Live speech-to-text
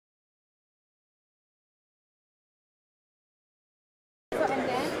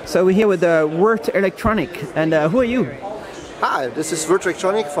So we're here with Würth Elektronik, and who are you? Hi, this is Würth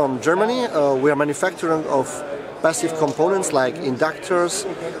Elektronik from Germany. We are manufacturing of passive components like inductors,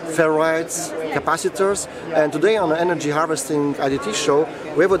 ferrites, capacitors, and today on the energy harvesting IDT show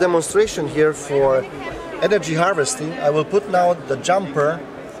we have a demonstration here for energy harvesting. I will put now the jumper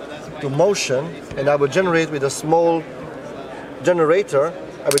to motion and I will generate with a small generator.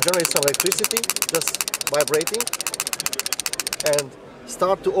 I will generate some electricity just vibrating and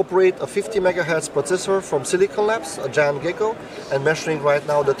start to operate a 50 MHz processor from Silicon Labs, a GmbH Co, and measuring right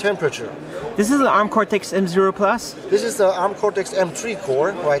now the temperature. This is the ARM Cortex M0 Plus? This is the ARM Cortex M3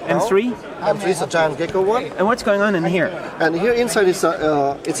 core right now. M3? M3 is a GmbH Co one. And what's going on in here? And here inside is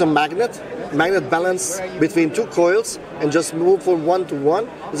it's a magnet balance between two coils and just move from one to one.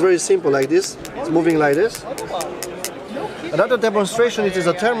 It's very simple like this. It's moving like this. Another demonstration, it is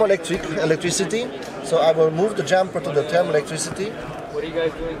a thermoelectric electricity. So I will move the jumper to the thermoelectricity. What are you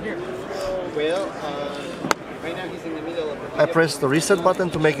guys doing here? Well, right now he's in the middle of the... I press the reset button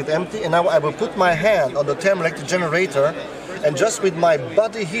to make it empty, and now I will put my hand on the thermoelectric generator, and just with my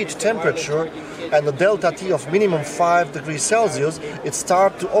body heat temperature and the delta T of minimum 5 degrees Celsius, it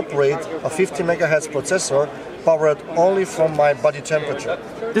starts to operate a 50 MHz processor powered only from my body temperature.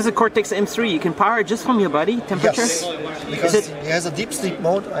 This is a Cortex M3. You can power it just from your body temperature? Yes, because it has a deep sleep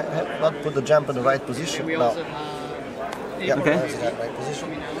mode. I have not put the jumper in the right position now. Yeah, okay. Right position.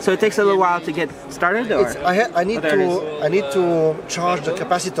 So it takes a little while to get started, or? I need to charge the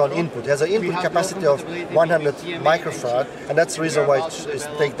capacitor on input. It has an input capacity of 100 microfarad, and that's the reason why it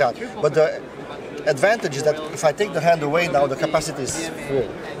takes that. But the advantage is that if I take the hand away now, the capacity is full.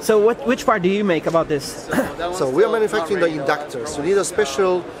 So which part do you make about this? So we are manufacturing the inductors. You need a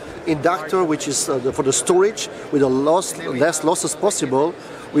special inductor which is for the storage with the less losses possible.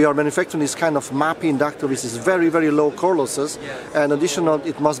 We are manufacturing this kind of MAPI inductor which is very, very low core losses, and additional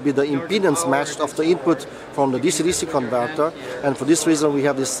it must be the impedance matched of the input from the DC-DC converter, and for this reason we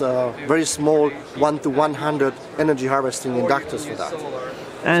have this very small 1:100 energy harvesting inductors for that.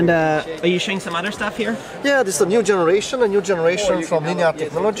 And are you showing some other stuff here? Yeah, this is a new generation from linear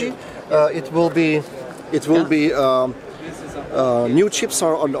technology. It will be new chips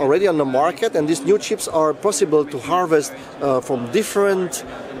are already on the market, and these new chips are possible to harvest from different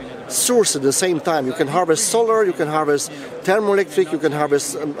sources at the same time. You can harvest solar, you can harvest thermoelectric, you can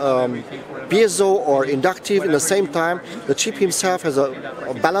harvest piezo or inductive in the same time. The chip himself has a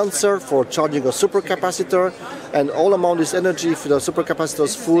balancer for charging a supercapacitor, and all amount this energy, if the supercapacitor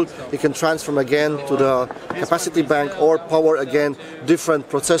is full, you can transform again to the capacity bank or power again different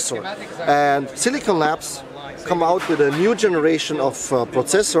processor. And Silicon Labs come out with a new generation of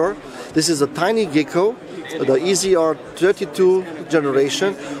processor. This is a tiny gecko, the EZR32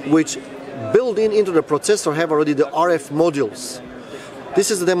 generation, which built into the processor have already the RF modules.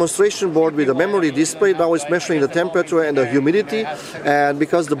 This is a demonstration board with a memory display. Now it's measuring the temperature and the humidity, and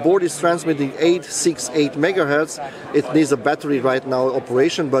because the board is transmitting 868 MHz, it needs a battery right now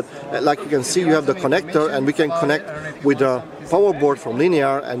operation, but like you can see you have the connector, and we can connect with the power board from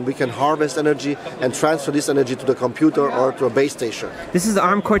linear, and we can harvest energy and transfer this energy to the computer or to a base station. This is the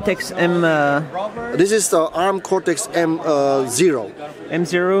ARM Cortex M... This is the ARM Cortex M0.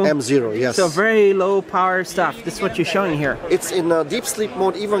 M0? M0, yes. So very low power stuff. This is what you're showing here. It's in deep sleep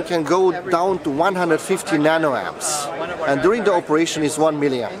mode, even can go down to 150 nanoamps. And during the operation is 1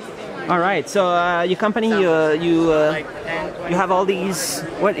 milliamp. All right, so your company, you have all these,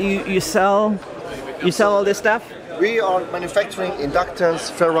 what you sell all this stuff? We are manufacturing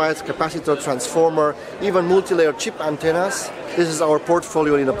inductance, ferrites, capacitor, transformer, even multi-layer chip antennas. This is our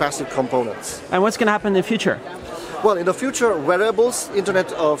portfolio in the passive components. And what's going to happen in the future? Well, in the future, wearables,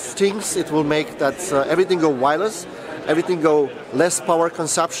 Internet of Things, it will make that everything go wireless, everything go less power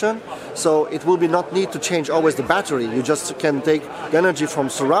consumption, so it will be not need to change always the battery. You just can take the energy from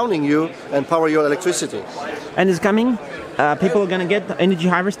surrounding you and power your electricity. And it's coming? People are going to get energy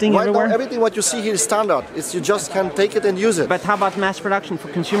harvesting right everywhere? Now, everything what you see here is standard. You just can take it and use it. But how about mass production for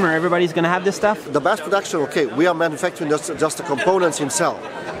consumer? Everybody's going to have this stuff? The mass production, okay, we are manufacturing just the components himself.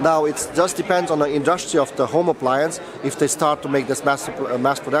 Now it just depends on the industry of the home appliance if they start to make this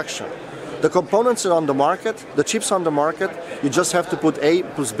mass production. The components are on the market, the chips are on the market, you just have to put A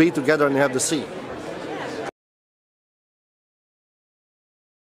plus B together and you have the C.